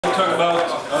talk about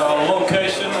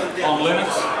location on Linux.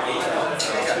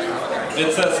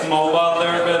 It says mobile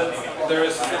there, but there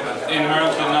is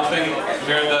inherently nothing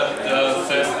here that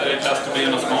says that it has to be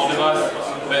on a small device.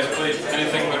 Basically,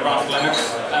 anything that runs Linux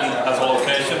and has a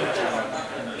location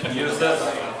can use this.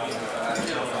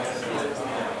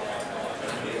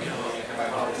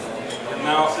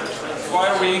 Now, why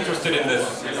are we interested in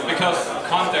this? It's because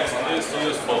context is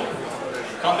useful.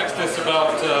 Context is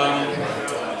about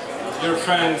your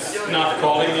friends not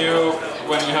calling you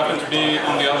when you happen to be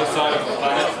on the other side of the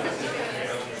planet.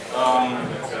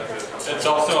 It's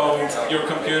also your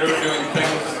computer doing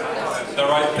things, the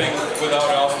right things, without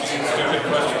asking stupid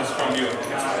questions from you.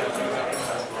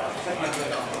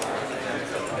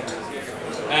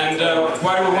 And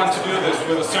why do we want to do this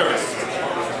with a service?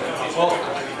 Well,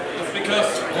 it's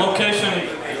because location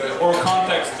or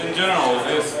context in general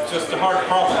is just a hard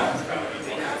problem.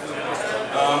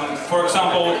 For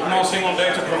example, no single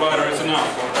data provider is enough.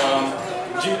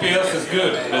 GPS is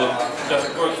good, but does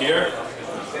it work here?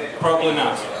 Probably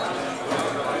not.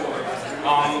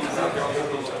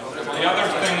 The other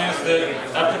thing is that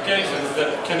applications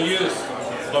that can use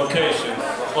location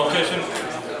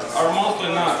are mostly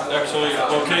not actually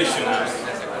location apps.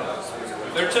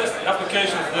 They're just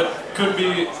applications that could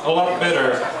be a lot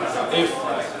better if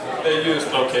they use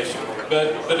location.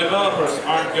 But the developers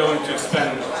aren't going to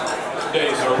spend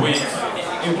days or weeks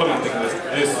implementing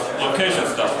this location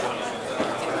stuff.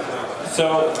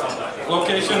 So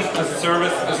location as a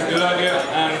service is a good idea,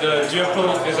 and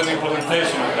GeoClue is an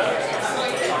implementation of that.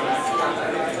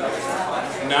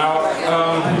 Now,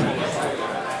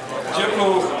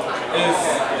 GeoClue is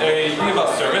a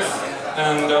DBus service,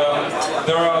 and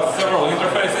there are several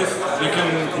interfaces. You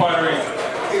can query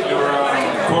your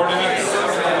coordinates,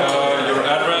 your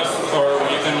address, or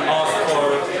you can ask for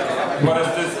what is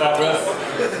this address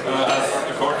as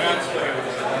the coordinate.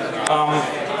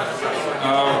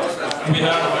 We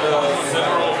have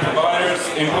several providers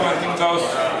implementing those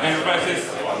interfaces,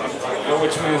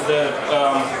 which means that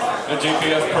a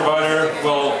GPS provider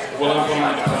will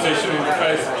implement the position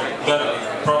interface, but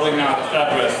probably not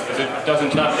address, because it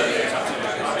doesn't have that.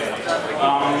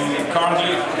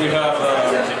 Currently, we have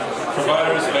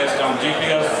providers based on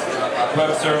GPS,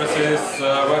 web services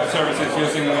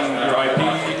using your IP,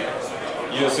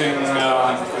 using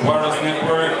wireless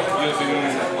network, using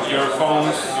your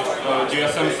phone's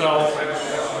GSM cell,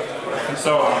 and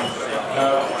so on.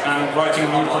 And writing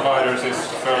new providers is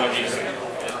fairly easy.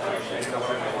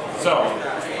 So,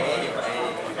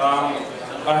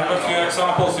 I have a few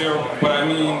examples here what I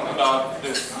mean about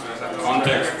this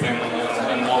context thing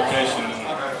and location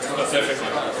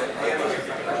specifically.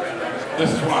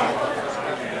 This is one.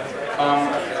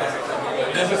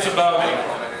 This is about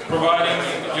providing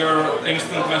your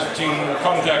instant messaging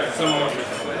contact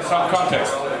some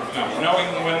context. Knowing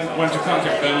when to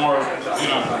contact them, or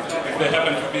if they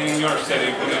happen to be in your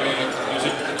city, maybe you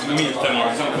should meet them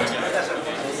or something.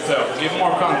 So give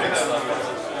more context,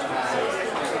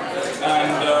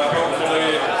 and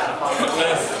hopefully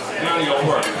less manual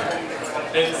work.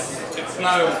 It's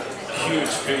not a huge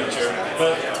feature,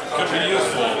 but could be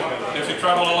useful if you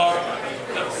travel a lot.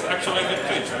 That's actually a good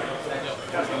feature.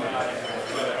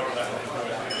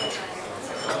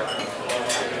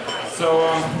 So.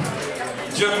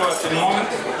 GeoClue at the moment,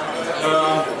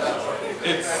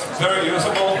 it's very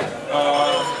usable.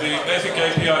 The basic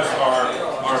APIs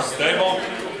are stable.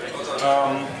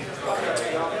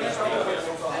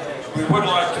 We would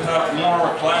like to have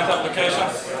more client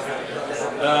applications.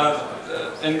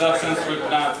 In that sense, we've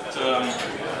not.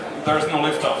 There's no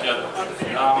liftoff yet.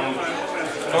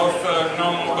 Both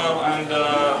GNOME Mobile and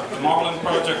the Moblin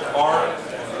project are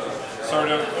sort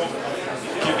of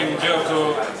keeping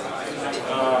GeoClue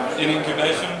in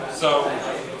incubation, so a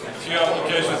few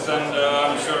applications, and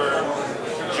I'm sure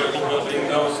GeoClue will be in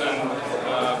those, and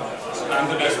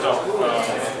the desktop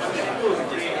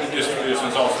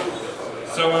distributions also.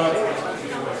 So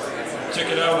check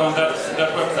it out on that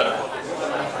website.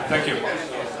 Thank you.